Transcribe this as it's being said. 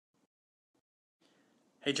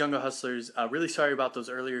Hey Jungle Hustlers, really sorry about those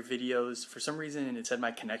earlier videos. For some reason it said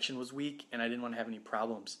my connection was weak and I didn't want to have any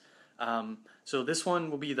problems. So this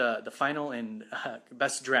one will be the final and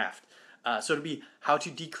best draft. So it'll be how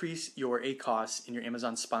to decrease your ACoS in your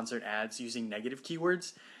Amazon sponsored ads using negative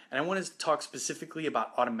keywords. And I want to talk specifically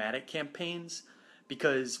about automatic campaigns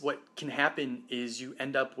because what can happen is you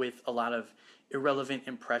end up with a lot of irrelevant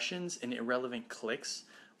impressions and irrelevant clicks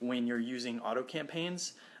when you're using auto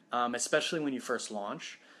campaigns, especially when you first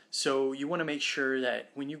launch. So you want to make sure that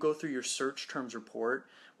when you go through your search terms report,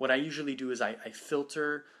 what I usually do is I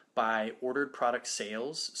filter by ordered product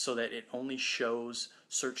sales so that it only shows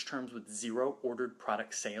search terms with 0 ordered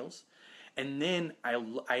product sales. And then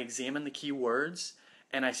I examine the keywords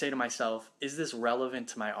and I say to myself, is this relevant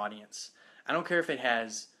to my audience? I don't care if it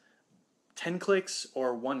has 10 clicks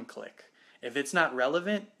or 1 click. If it's not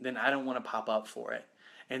relevant, then I don't want to pop up for it.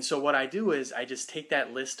 And so what I do is I just take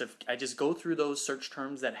that list I just go through those search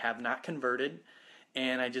terms that have not converted,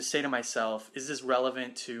 and I just say to myself, is this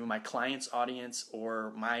relevant to my client's audience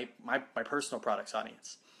or my personal product's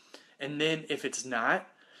audience? And then if it's not,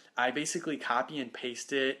 I basically copy and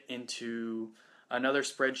paste it into another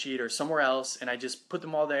spreadsheet or somewhere else, and I just put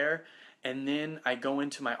them all there, and then I go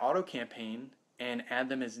into my auto campaign and add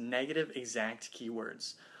them as negative exact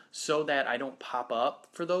keywords, so that I don't pop up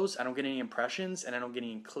for those, I don't get any impressions, and I don't get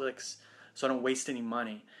any clicks, so I don't waste any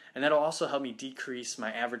money. And that'll also help me decrease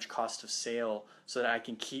my average cost of sale so that I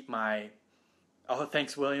can keep my, oh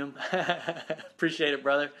thanks William, appreciate it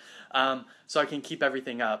brother, so I can keep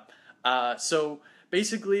everything up. So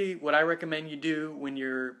basically what I recommend you do when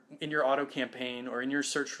you're in your auto campaign or in your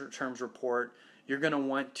search terms report, you're going to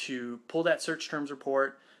want to pull that search terms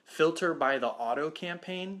report, filter by the auto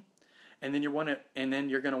campaign, and then you're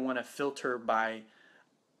going to want to filter by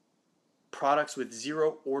products with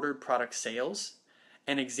 0 ordered product sales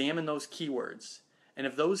and examine those keywords. And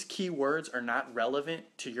if those keywords are not relevant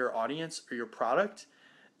to your audience or your product,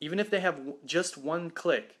 even if they have just 1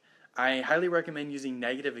 click, I highly recommend using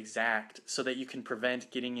negative exact so that you can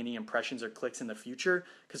prevent getting any impressions or clicks in the future,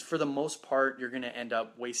 because for the most part you're going to end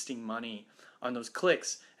up wasting money on those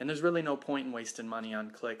clicks, and there's really no point in wasting money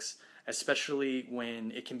on clicks, especially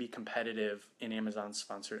when it can be competitive in Amazon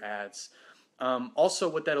sponsored ads. Also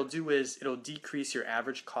what that'll do is it'll decrease your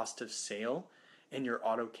average cost of sale in your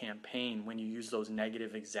auto campaign when you use those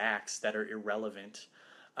negative exacts that are irrelevant.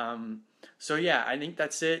 So yeah, I think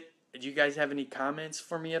that's it. Do you guys have any comments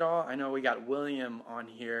for me at all? I know we got William on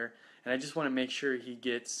here, and I just want to make sure he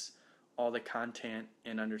gets all the content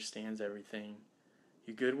and understands everything.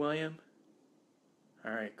 You good, William?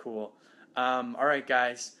 All right, cool. All right,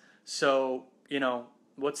 guys. So,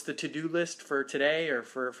 what's the to-do list for today or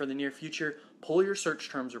for the near future? Pull your search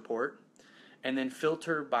terms report and then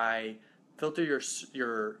filter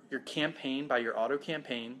your campaign by your auto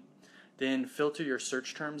campaign. Then filter your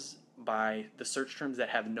search terms by the search terms that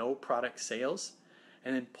have no product sales,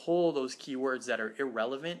 and then pull those keywords that are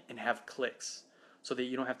irrelevant and have clicks so that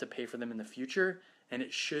you don't have to pay for them in the future, and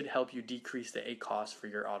it should help you decrease the ACoS for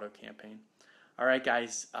your auto campaign. All right,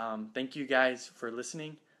 guys. Thank you guys for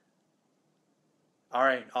listening. All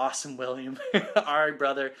right, awesome, William. All right,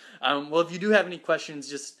 brother. Well, if you do have any questions,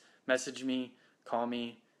 just message me, call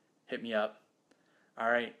me, hit me up. All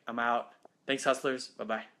right, I'm out. Thanks, hustlers.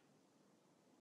 Bye-bye.